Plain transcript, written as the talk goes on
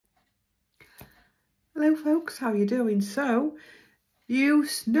Hello folks, how are you doing? So, you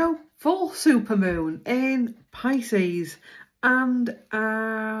know, full supermoon in Pisces and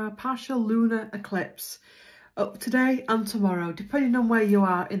a partial lunar eclipse up today and tomorrow, depending on where you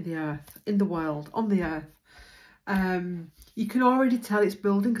are in the earth, in the world, on the earth. You can already tell it's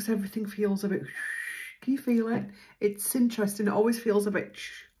building because everything feels a bit, can you feel it? It's interesting, it always feels a bit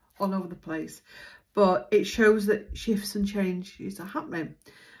all over the place, but it shows that shifts and changes are happening.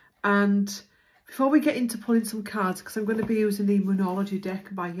 And before we get into pulling some cards, because I'm going to be using the Moonology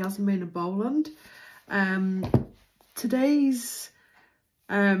deck by Yasmin and Boland, today's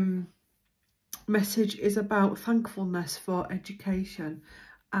message is about thankfulness for education.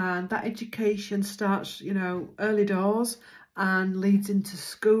 And that education starts, you know, early doors and leads into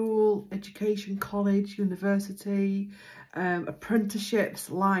school, education, college, university, apprenticeships,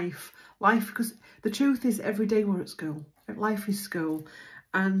 life, because the truth is every day we're at school. Life is school.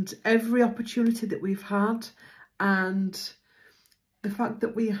 And every opportunity that we've had and the fact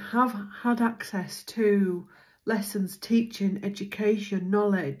that we have had access to lessons, teaching, education,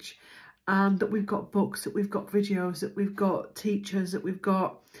 knowledge, and that we've got books, that we've got videos, that we've got teachers, that we've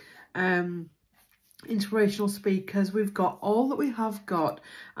got inspirational speakers, we've got all that we have got,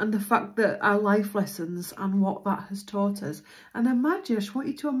 and the fact that our life lessons and what that has taught us. And imagine, I just want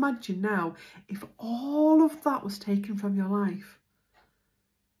you to imagine now, if all of that was taken from your life,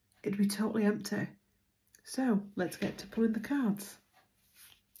 it'd be totally empty. So let's get to pulling the cards.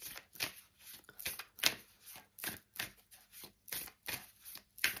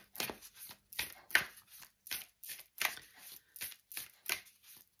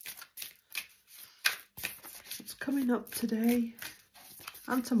 It's coming up today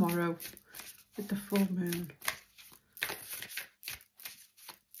and tomorrow with the full moon.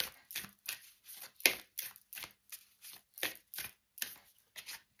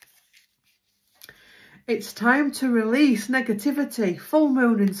 It's time to release negativity. Full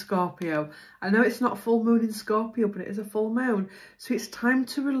moon in Scorpio. I know it's not full moon in Scorpio, but it is a full moon. So it's time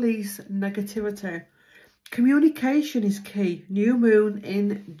to release negativity. Communication is key. New moon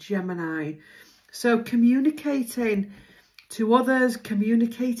in Gemini. So communicating to others,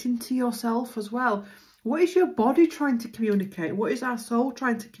 communicating to yourself as well. What is your body trying to communicate? What is our soul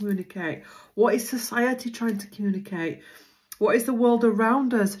trying to communicate? What is society trying to communicate? What is the world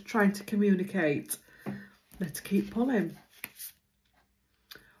around us trying to communicate? Let's keep pulling.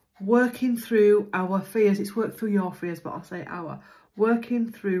 Working through our fears. It's work through your fears, but I'll say our.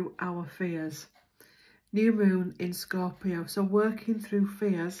 Working through our fears. New moon in Scorpio. So working through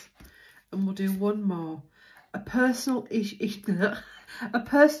fears. And we'll do one more. A personal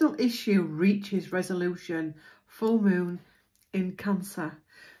issue reaches resolution. Full moon in Cancer.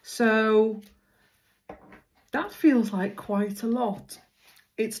 So that feels like quite a lot.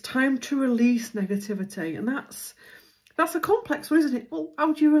 It's time to release negativity, and that's a complex one, isn't it? Well,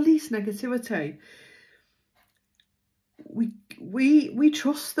 how do you release negativity? We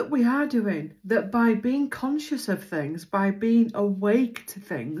trust that we are doing that by being conscious of things, by being awake to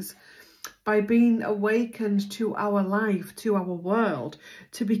things, by being awakened to our life, to our world,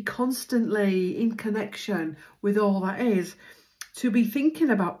 to be constantly in connection with all that is, to be thinking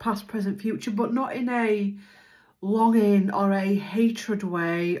about past, present, future, but not in a longing or a hatred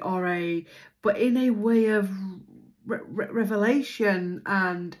way, but in a way of revelation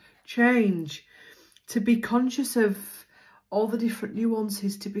and change, to be conscious of all the different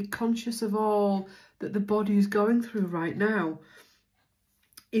nuances, to be conscious of all that the body is going through right now,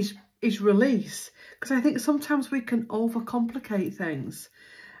 is release. Because I think sometimes we can overcomplicate things.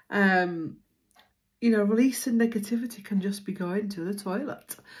 You know, releasing negativity can just be going to the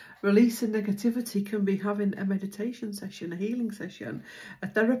toilet. Releasing negativity can be having a meditation session, a healing session, a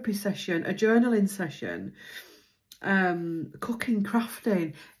therapy session, a journaling session, cooking,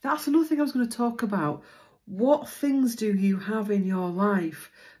 crafting. That's another thing I was going to talk about. What things do you have in your life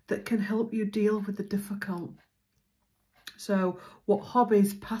that can help you deal with the difficult? So what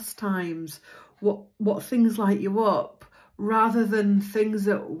hobbies, pastimes, what things light you up, rather than things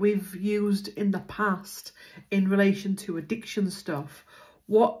that we've used in the past in relation to addiction stuff.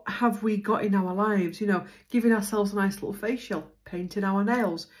 What have we got in our lives? You know, giving ourselves a nice little facial, painting our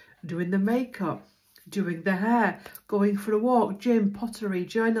nails, doing the makeup, doing the hair, going for a walk, gym, pottery,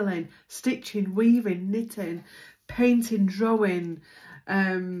 journaling, stitching, weaving, knitting, painting, drawing,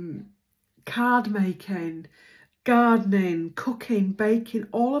 card making, gardening, cooking, baking,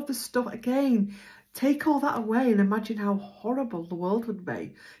 all of the stuff. Again, take all that away and imagine how horrible the world would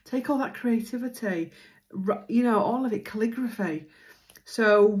be. Take all that creativity, you know, all of it, calligraphy.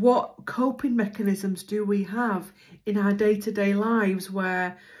 So what coping mechanisms do we have in our day-to-day lives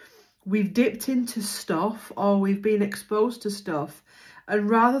where we've dipped into stuff or we've been exposed to stuff, and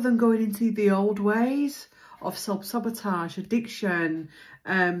rather than going into the old ways of self-sabotage, addiction,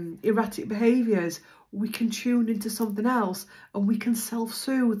 erratic behaviours, we can tune into something else and we can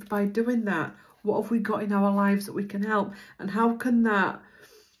self-soothe by doing that. What have we got in our lives that we can help? And how can that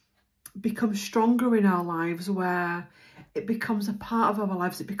become stronger in our lives, where it becomes a part of our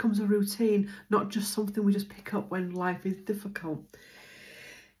lives, it becomes a routine, not just something we just pick up when life is difficult.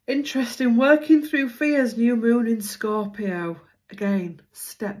 Interesting, working through fears, new moon in Scorpio. Again,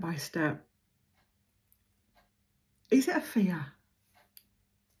 step by step. Is it a fear?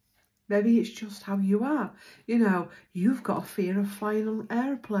 Maybe it's just how you are. You know, you've got a fear of flying on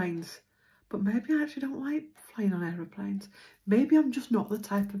aeroplanes, but maybe I actually don't like flying on aeroplanes. Maybe I'm just not the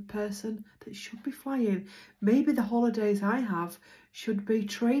type of person that should be flying. Maybe the holidays I have should be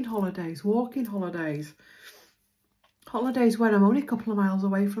train holidays, walking holidays. Holidays where I'm only a couple of miles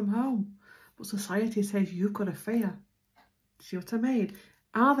away from home. But society says you've got a fear. See what I mean?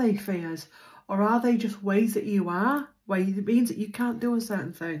 Are they fears? Or are they just ways that you are? Where it means that you can't do a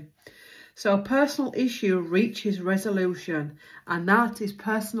certain thing. So a personal issue reaches resolution, and that is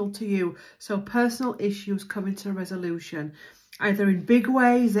personal to you. So personal issues come into resolution, either in big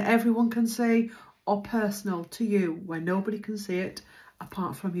ways that everyone can see, or personal to you where nobody can see it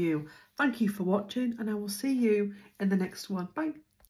apart from you. Thank you for watching, and I will see you in the next one. Bye.